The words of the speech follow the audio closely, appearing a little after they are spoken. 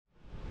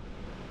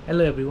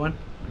Hello everyone,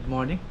 good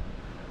morning.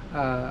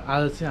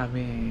 आज चाहिँ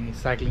हामी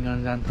साइक्लिङ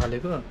गर्न जान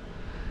थालेको।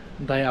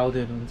 दाइ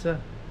आउँदै हुनुहुन्छ,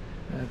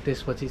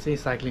 त्यसपछि चाहिँ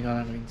साइक्लिङ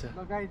गर्न गइन्छ।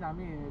 ल गाइज,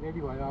 हामी रेडी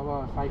भयो अब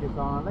साइकल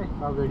चलाउनलाई।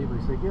 सब रेडी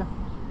भइसक्यो।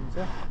 हुन्छ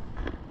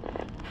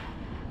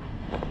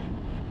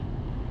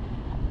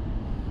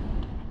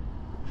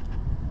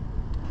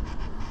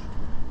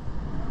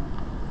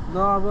ल,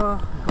 अब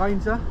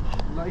गइन्छ।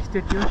 ल stay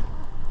tune.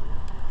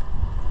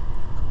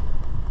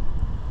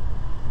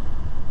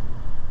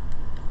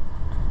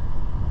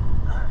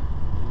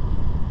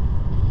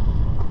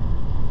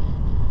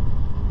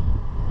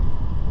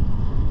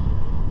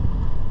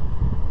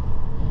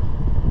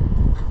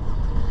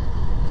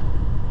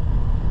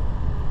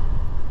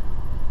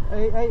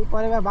 Ê,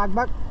 qua đây bác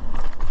bác.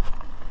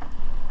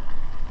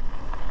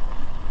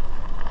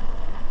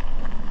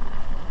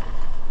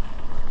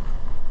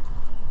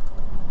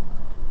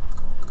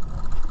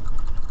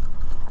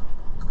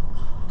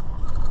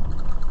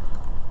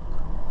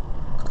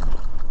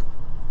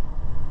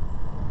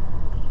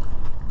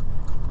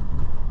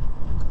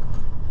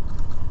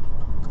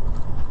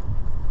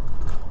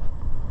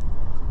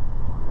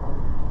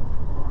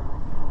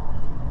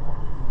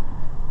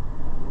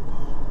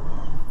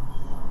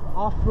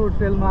 Of-road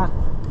ट्रेलमा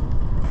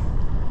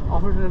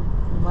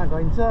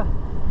गइन्छ।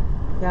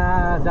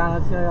 त्यहाँ जान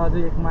चाहिँ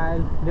अझै 1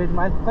 माइल 1.5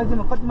 माइल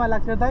कति माइल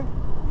लाग्छ दाइ?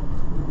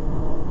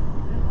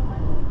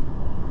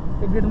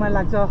 1.5 माइल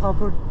लाग्छ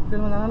अफ-रोड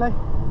ट्रेलमा जानलाई।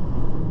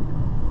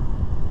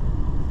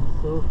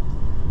 सो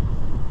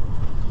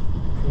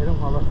हेरौँ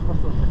अब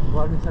कस्तो हुन्छ।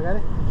 गर्मी छ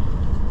गरे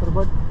तर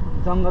बट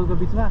जङ्गलको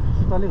बिचमा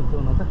शीतलै हुन्छ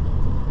हुन त।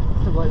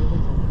 त्यस्तो गर्मी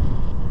पनि छैन,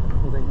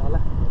 हुँदैन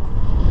होला।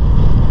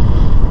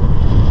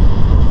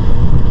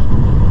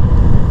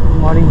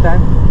 मर्निङ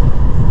टाइम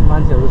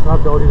मान्छेहरू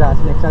सब दौडिरहेको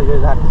छन्, एक्सर्साइज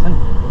गरिरहेको छन्।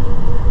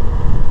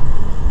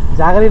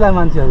 जागरिला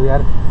मान्छेहरू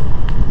यार।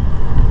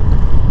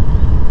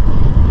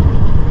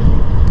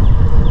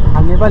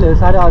 हामी नेपालीहरू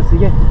साह्रै अल्छी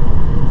के।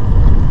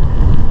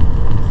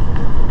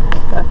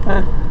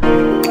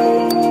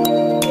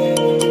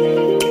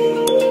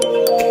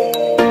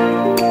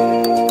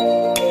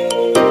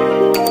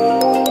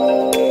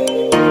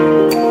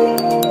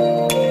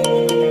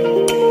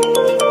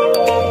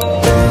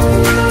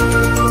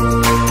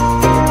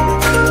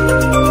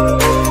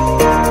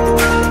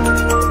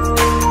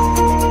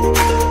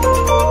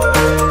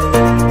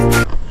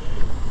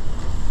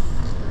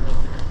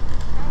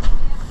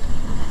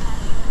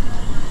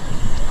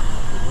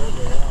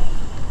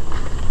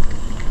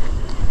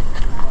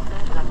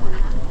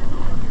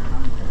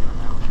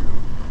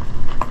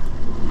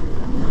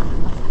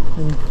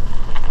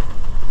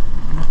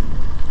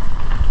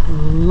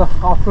 ल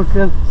अफ-रोड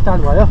ट्रेल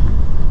स्टार्ट भयो।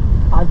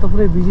 आज त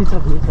पुरै बिजी छ,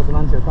 भिड छ,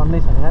 मान्छेहरू कम नै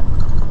छैन यार।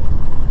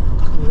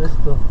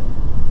 यस्तो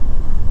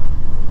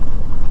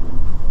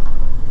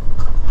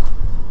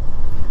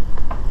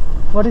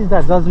what is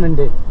that judgement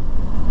day?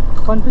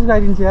 Confuse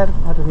गरिदिन्छ यार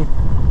बाटो नि।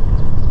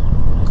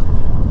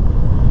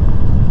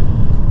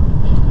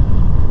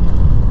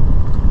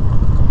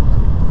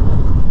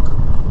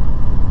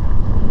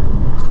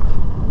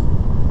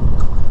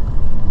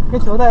 के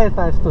छ त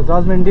यता यस्तो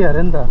जजमेन्ट डे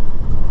अरे नि त।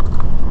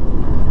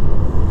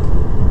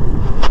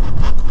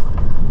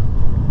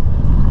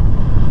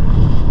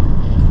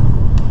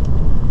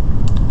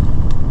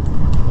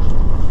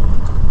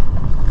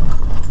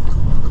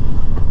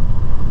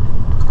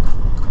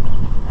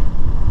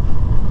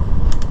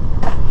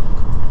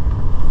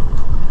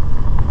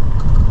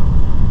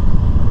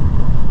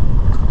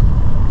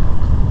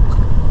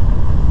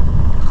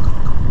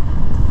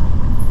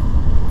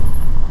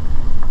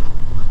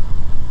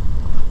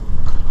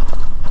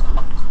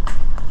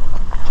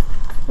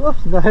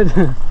 Oops, go ahead.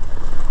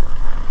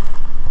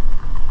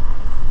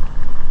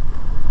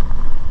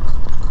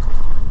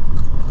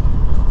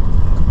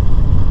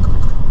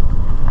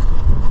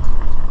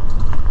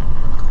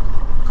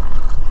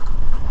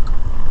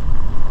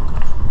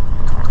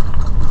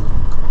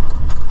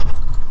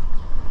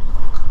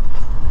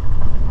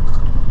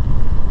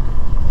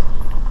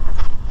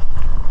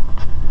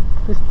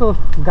 यस्तो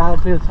गाह्रो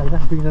ट्रेल छैन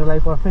बिगिनरलाई,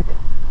 पर्फेक्ट।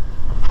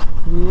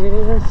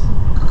 यस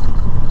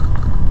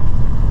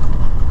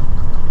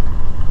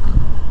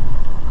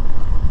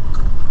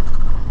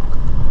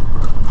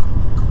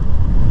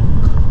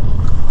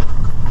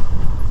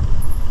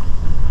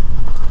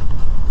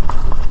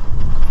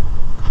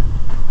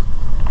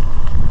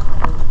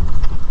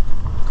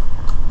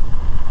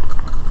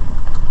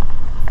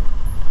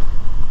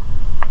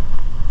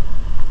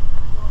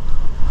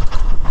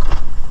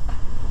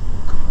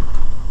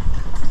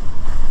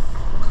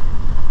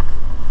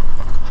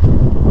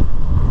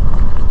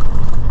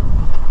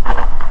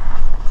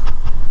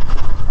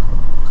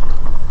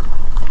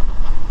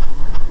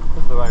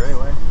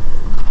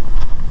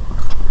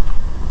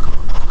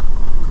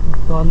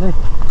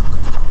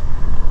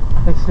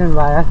एक्सिडेन्ट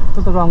भयो यार।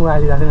 कस्तो रङ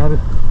लगाइदिरहेको थिएन अरू।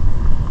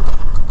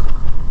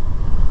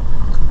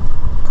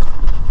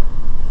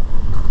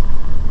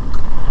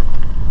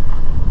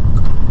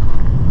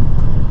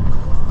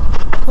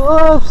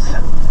 Oops.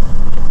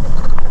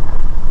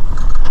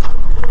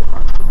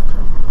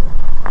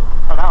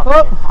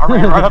 Oh.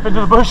 ran right up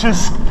into the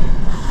bushes.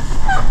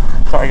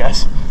 Sorry,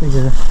 guys. They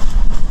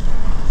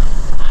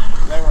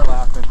were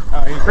laughing.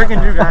 Oh, he's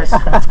freaking you guys.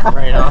 That's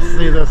great. I'll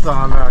see this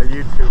on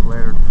YouTube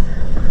later.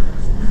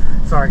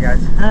 Sorry,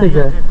 guys. Take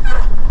care.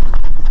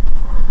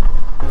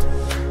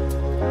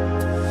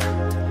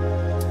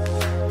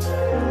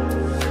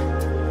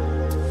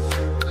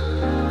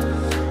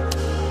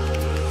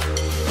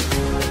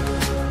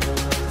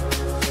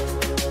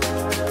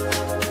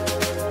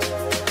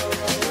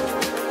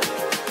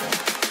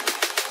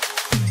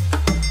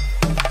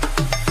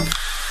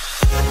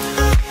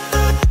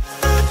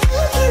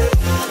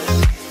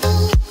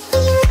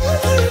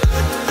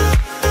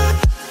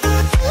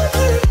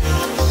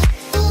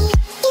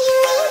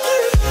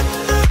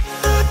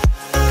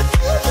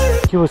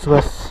 के हो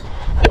Subhash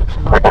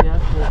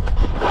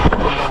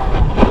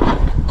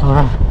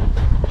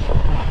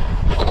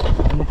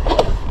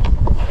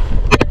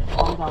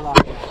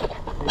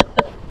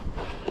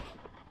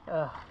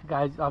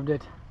guys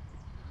update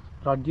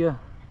रड्यो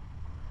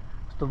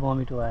यस्तो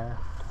बमिटो भयो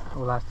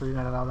होला जस्तो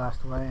बिमार लाउँदा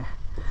जस्तो भयो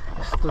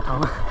यस्तो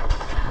ठाउँमा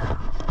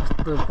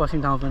यस्तो पसिन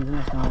ठाउँ पनि छैन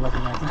यस्तो ठाउँमा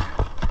बसिरहेको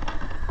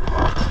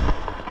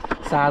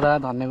छ सादा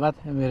धन्यवाद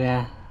मेरो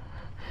यहाँ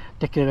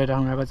टेक केयर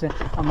गरिराख्नु भएको चाहिँ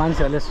अब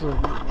मान्छेहरूले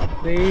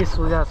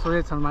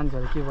सोधेछन्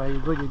मान्छेहरू के भयो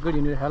गुड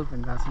यु निड हेल्प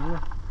भनिरहेको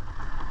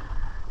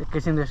छ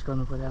एकैछिन रेस्ट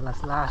गर्नु पऱ्यो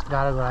लास्ट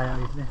गाह्रो गरायो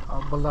अहिले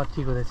अब बल्ल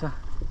ठिक हुँदैछ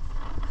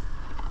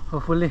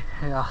होपफुल्ली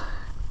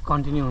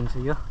कन्टिन्यू हुन्छ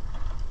यो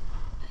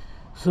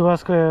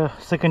सुभाषको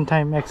second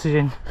time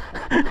accident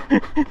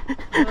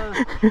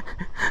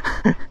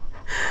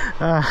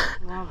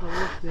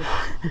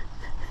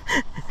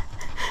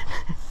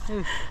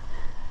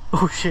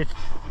oh shit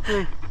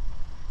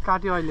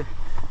काट्यो अहिले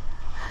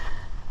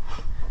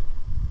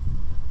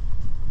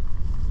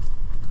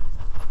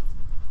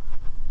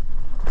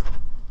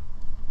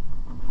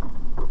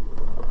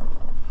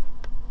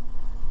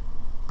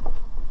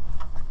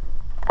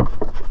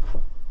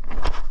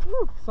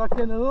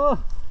सकेन हो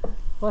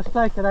फर्स्ट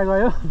ट्राई खेला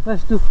गयो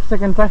let's do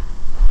second try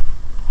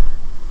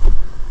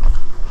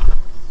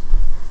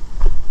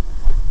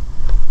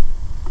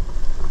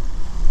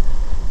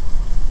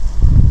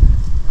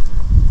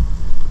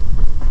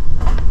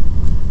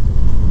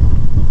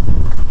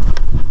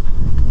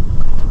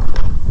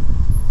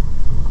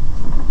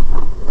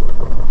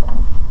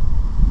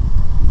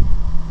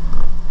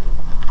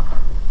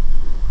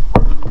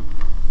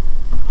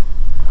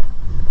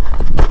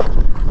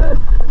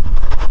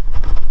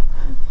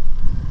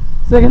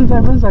second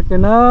time पनि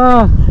सकेन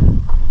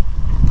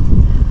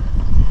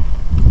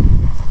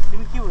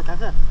तिमी के भयो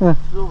थाहा छ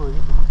स्लो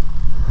भयो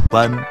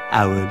 1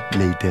 hour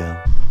later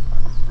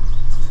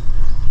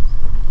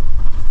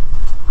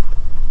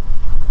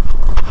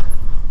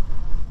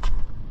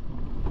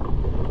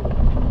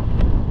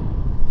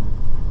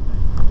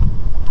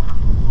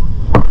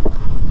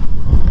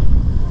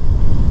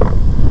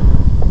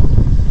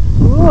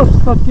Oh,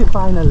 सक्यो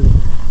finally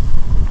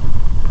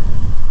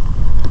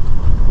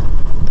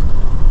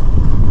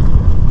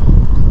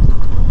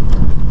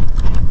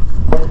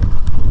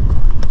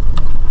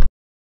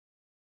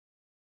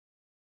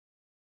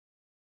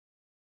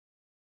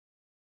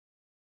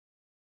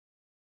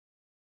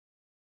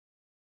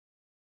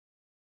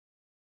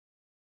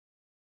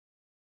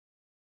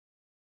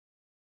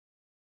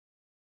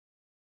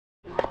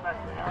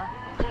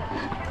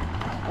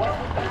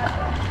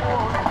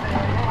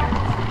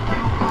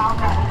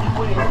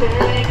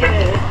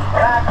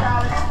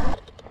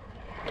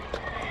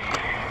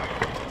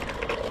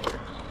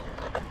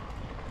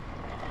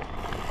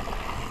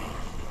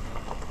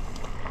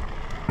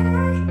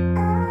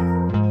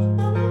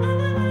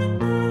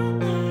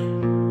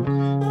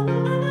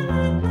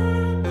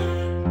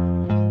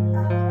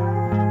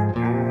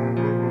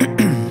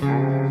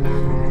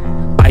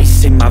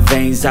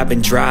I've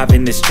been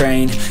driving this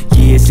train,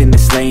 years in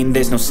this lane,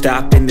 there's no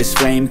stopping this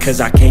flame.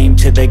 Cause I came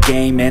to the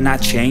game and I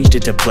changed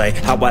it to play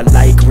how I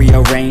like,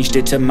 rearranged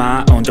it to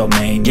my own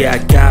domain. Yeah, I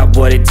got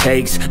what it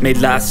takes, made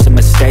lots of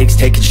mistakes,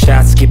 taking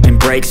shots, skipping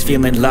breaks,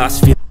 feeling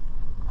lost,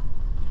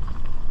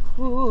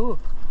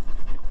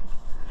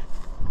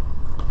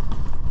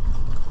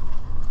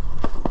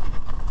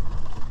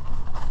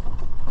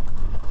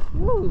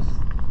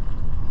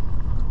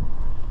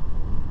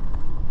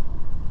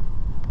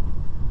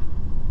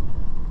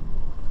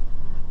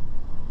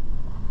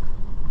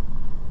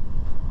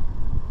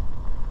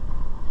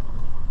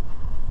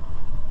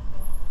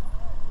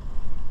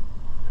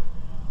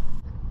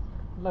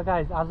 ल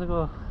guys आजको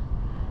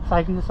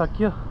cycling चाहिँ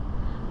सकियो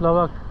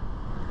लगभग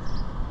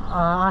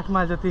 8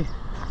 mile जति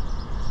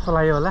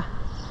चलायो होला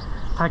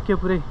थाक्यो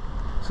पुरै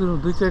सुरु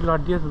दुईचोटि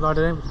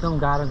लडेर एकदम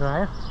गाह्रो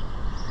गरायो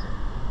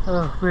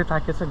पुरै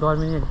थाकेको छ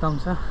गर्मी एकदम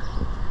छ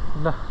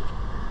ल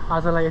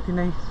आजलाई यति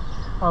नै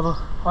अब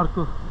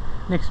अर्को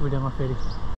नेक्स्ट भिडियोमा फेरि